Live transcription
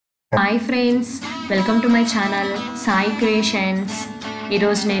Hi friends, welcome to my channel Sai creations.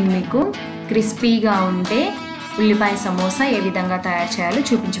 ఈరోజు నేను మీకు క్రిస్పీగా ఉండే ఉల్లిపాయ సమోసా ఏ విధంగా తయారు చేయాలో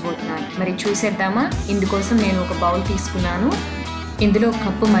చూపించబోతున్నాను. మరి చూసేద్దామా? ఇందుకోసం నేను ఒక బౌల్ తీసుకున్నాను. ఇందులో ఒక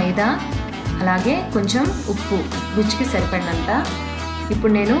కప్పు మైదా, అలాగే కొంచెం ఉప్పు, రుచికి సరిపడినంత.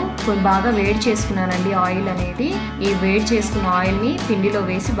 ఇప్పుడు నేను బాగా వేడి చేసుకున్నానండి ఆయిల్ అనేది. ఈ వేడి చేసుకున్న ఆయిల్ని పిండిలో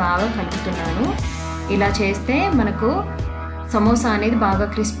వేసి బాగా కలుపుతున్నాను. ఇలా చేస్తే మనకు సమోసా అనేది బాగా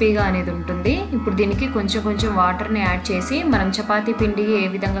క్రిస్పీగా అనేది ఉంటుంది. ఇప్పుడు దీనికి కొంచెం కొంచెం వాటర్ని యాడ్ చేసి మనం చపాతీ పిండి ఏ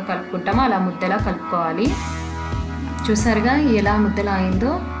విధంగా కలుపుకుంటామో అలా ముద్దలా కలుపుకోవాలి. చూసారుగా ఎలా ముద్దలా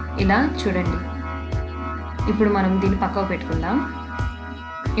అయిందో, ఇలా చూడండి. ఇప్పుడు మనం దీన్ని పక్కకు పెట్టుకుందాం.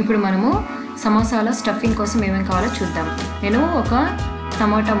 ఇప్పుడు మనము సమోసాలో స్టఫింగ్ కోసం ఏమేమి కావాలో చూద్దాం. నేను ఒక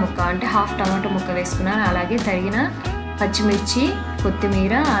టమాటా ముక్క అంటే హాఫ్ టమాటా ముక్క వేసుకున్నాను. అలాగే తరిగిన పచ్చిమిర్చి,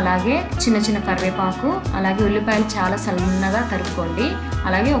 కొత్తిమీర, అలాగే చిన్న చిన్న కరివేపాకు, అలాగే ఉల్లిపాయలు చాలా సన్నగా తరుక్కోండి.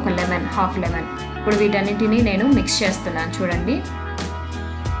 అలాగే ఒక లెమన్, హాఫ్ లెమన్. ఇప్పుడు వీటన్నిటిని నేను మిక్స్ చేస్తున్నాను. చూడండి,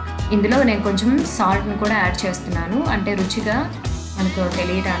 ఇందులో నేను కొంచెం సాల్ట్ని కూడా యాడ్ చేస్తున్నాను, అంటే రుచిగా మనకు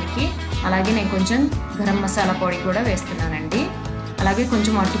తెలియడానికి. అలాగే నేను కొంచెం గరం మసాలా పొడి కూడా వేస్తున్నానండి. అలాగే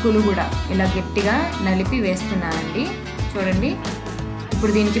కొంచెం అటుకులు కూడా ఇలా గట్టిగా నలిపి వేస్తున్నానండి. చూడండి,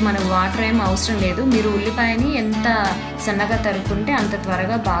 ఇప్పుడు దీనికి మనకు వాటర్ ఏం అవసరం లేదు. మీరు ఉల్లిపాయని ఎంత సన్నగా తరుక్కుంటే అంత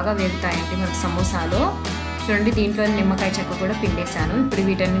త్వరగా బాగా వేగుతాయండి మనకు సమోసాలో. చూడండి, దీంట్లో నిమ్మకాయ చెక్క కూడా పిండేశాను. ఇప్పుడు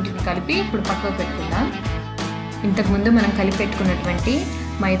వీటన్నింటిని కలిపి ఇప్పుడు పక్కకు పెట్టుకుందాం. ఇంతకుముందు మనం కలిపి పెట్టుకున్నటువంటి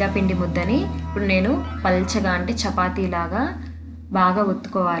మైదా పిండి ముద్దని ఇప్పుడు నేను పల్చగా, అంటే చపాతీలాగా బాగా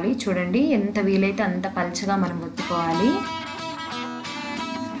ఒత్తుకోవాలి. చూడండి, ఎంత వీలైతే అంత పల్చగా మనం ఒత్తుకోవాలి.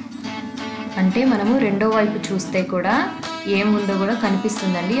 అంటే మనము రెండో వైపు చూస్తే కూడా ఏముందో కూడా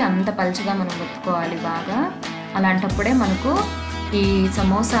కనిపిస్తుందండి. అంత పల్చగా మనం ఒత్తుకోవాలి బాగా. అలాంటప్పుడే మనకు ఈ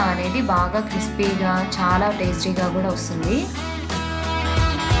సమోసా అనేది బాగా క్రిస్పీగా, చాలా టేస్టీగా కూడా వస్తుంది.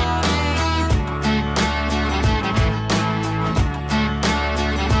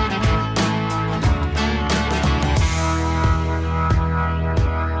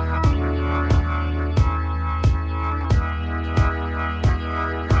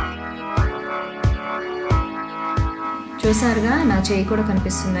 చూసారుగా, నా చేయి కూడా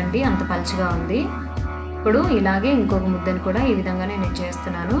కనిపిస్తుందండి, అంత పలుచగా ఉంది. ఇప్పుడు ఇలాగే ఇంకొక ముద్దను కూడా ఈ విధంగానే నేను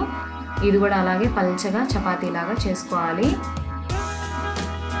చేస్తున్నాను. ఇది కూడా అలాగే పల్చగా చపాతీలాగా చేసుకోవాలి.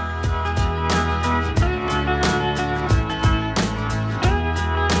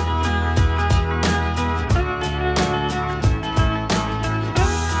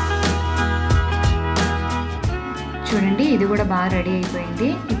 చూడండి, ఇది కూడా బాగా రెడీ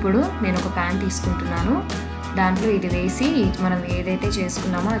అయిపోయింది. ఇప్పుడు నేను ఒక ప్యాన్ తీసుకుంటున్నాను. దాంట్లో ఇది వేసి మనం ఏదైతే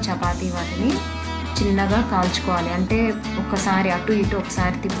చేసుకున్నామో ఆ చపాతీ వాటిని చిన్నగా కాల్చుకోవాలి. అంటే ఒకసారి అటు ఇటు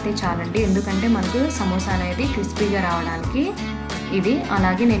ఒకసారి తిప్పితే చాలండి, ఎందుకంటే మనకు సమోసా అనేది క్రిస్పీగా రావడానికి ఇది.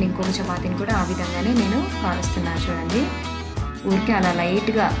 అలాగే నేను ఇంకొక చపాతీని కూడా ఆ విధంగానే నేను కాలుస్తున్నాను. చూడండి, ఊరికే అలా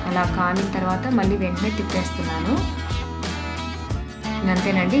లైట్గా అలా కాలిన తర్వాత మళ్ళీ వెంటనే తిప్పేస్తున్నాను.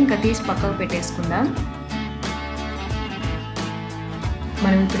 అంతేనండి, ఇంకా తీసి పక్కకు పెట్టేసుకుందాం.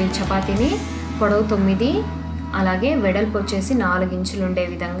 మనం ఇప్పుడు ఈ చపాతీని పొడవు 9, అలాగే వెడల్పు వచ్చేసి 4 ఇంచులు ఉండే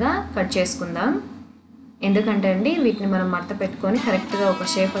విధంగా కట్ చేసుకుందాం. ఎందుకంటే అండి వీటిని మనం మడత పెట్టుకొని కరెక్ట్గా ఒక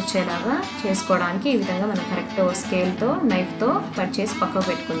షేప్ వచ్చేలాగా చేసుకోవడానికి ఈ విధంగా మనం కరెక్ట్ స్కేల్తో, నైఫ్తో కట్ చేసి పక్కకు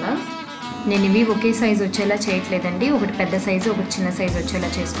పెట్టుకుందాం. నేను ఇవి ఒకే సైజు వచ్చేలా చేయట్లేదండి, ఒకటి పెద్ద సైజు, ఒకటి చిన్న సైజు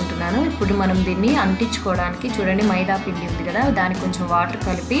వచ్చేలా చేసుకుంటున్నాను. ఇప్పుడు మనం దీన్ని అంటించుకోవడానికి చూడండి, మైదా పిండి ఉంది కదా, దానికి కొంచెం వాటర్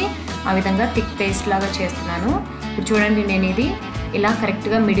కలిపి ఆ విధంగా థిక్ పేస్ట్ లాగా చేస్తున్నాను. ఇప్పుడు చూడండి, నేను ఇది ఇలా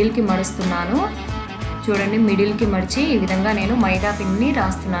కరెక్ట్గా మిడిల్కి మడుస్తున్నాను. చూడండి, మిడిల్కి మడిచి ఈ విధంగా నేను మైదా పిండిని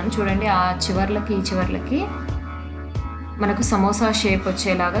రాస్తున్నాను. చూడండి, ఆ చివర్లకి ఈ చివర్లకి మనకు సమోసా షేప్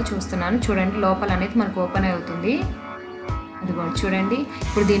వచ్చేలాగా చూస్తున్నాను. చూడండి, లోపల అనేది మనకు ఓపెన్ అవుతుంది. ఇదిగోండి చూడండి.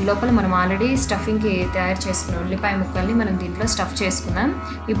 ఇప్పుడు దీని లోపల మనం ఆల్రెడీ స్టఫింగ్కి తయారు చేసుకున్న ఉల్లిపాయ ముక్కల్ని మనం దీంట్లో స్టఫ్ చేసుకున్నాం.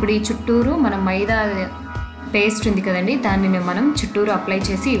 ఇప్పుడు ఈ చుట్టూరు మనం మైదా పేస్ట్ ఉంది కదండి, దాన్ని మనం చుట్టూరు అప్లై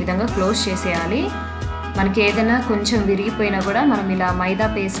చేసి ఈ విధంగా క్లోజ్ చేసేయాలి. మనకి ఏదైనా కొంచెం విరిగిపోయినా కూడా మనం ఇలా మైదా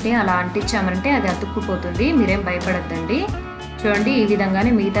పేస్ట్ని అలా అంటించామంటే అది అతుక్కుపోతుంది, మీరేం భయపడద్దండి. చూడండి, ఈ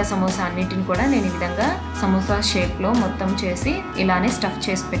విధంగానే మిగతా సమోసా అన్నిటిని కూడా నేను ఈ విధంగా సమోసా షేప్లో మొత్తం చేసి ఇలానే స్టఫ్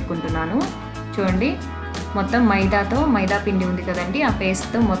చేసి పెట్టుకుంటున్నాను. చూడండి, మొత్తం మైదా పిండి ఉంది కదండి, ఆ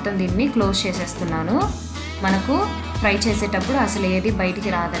పేస్ట్తో మొత్తం దీన్ని క్లోజ్ చేసేస్తున్నాను. మనకు ఫ్రై చేసేటప్పుడు అసలు ఏది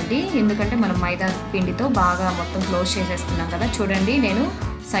బయటికి రాదండి, ఎందుకంటే మనం మైదా పిండితో బాగా మొత్తం క్లోజ్ చేసేస్తున్నాం కదా. చూడండి, నేను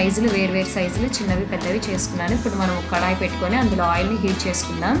సైజులు వేరు సైజులు చిన్నవి పెద్దవి చేసుకున్నాను. ఇప్పుడు మనం కడాయి పెట్టుకొని అందులో ఆయిల్ని హీట్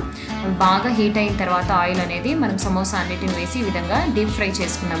చేసుకుందాం. బాగా హీట్ అయిన తర్వాత ఆయిల్ అనేది మనం సమోసా అన్నిటిని వేసి ఈ విధంగా డీప్ ఫ్రై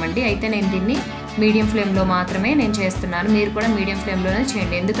చేసుకున్నామండి. అయితే నేను దీన్ని మీడియం ఫ్లేమ్లో మాత్రమే నేను చేస్తున్నాను, మీరు కూడా మీడియం ఫ్లేమ్లోనే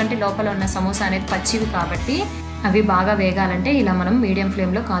చేయండి, ఎందుకంటే లోపల ఉన్న సమోసా అనేది పచ్చివి కాబట్టి అవి బాగా వేగాలంటే ఇలా మనం మీడియం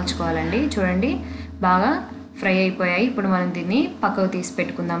ఫ్లేమ్లో కాల్చుకోవాలండి. చూడండి బాగా ఫ్రై అయిపోయాయి. ఇప్పుడు మనం దీన్ని పక్కకు తీసి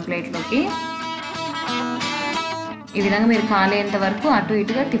పెట్టుకుందాం ప్లేట్లోకి. ఈ విధంగా మీరు కాలేంత వరకు అటు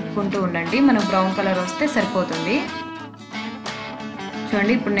ఇటుగా తిప్పుకుంటూ ఉండండి. మనకు బ్రౌన్ కలర్ వస్తే సరిపోతుంది.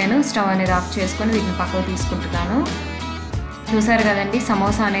 చూడండి ఇప్పుడు నేను స్టవ్ అనేది ఆఫ్ చేసుకొని వీటిని పక్కకు తీసుకుంటున్నాను. చూసారు కదండి,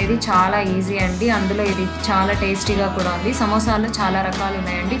 సమోసా అనేది చాలా ఈజీ అండి. అందులో ఇది చాలా టేస్టీగా కూడా ఉంది. సమోసాలో చాలా రకాలు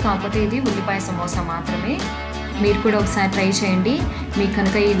ఉన్నాయండి, కాకపోతే ఇది ఉల్లిపాయ సమోసా మాత్రమే. మీరు కూడా ఒకసారి ట్రై చేయండి. మీకు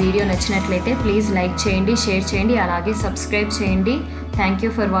కనుక ఈ వీడియో నచ్చినట్లయితే ప్లీజ్ లైక్ చేయండి, షేర్ చేయండి, అలాగే సబ్స్క్రైబ్ చేయండి. Thank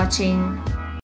you for watching.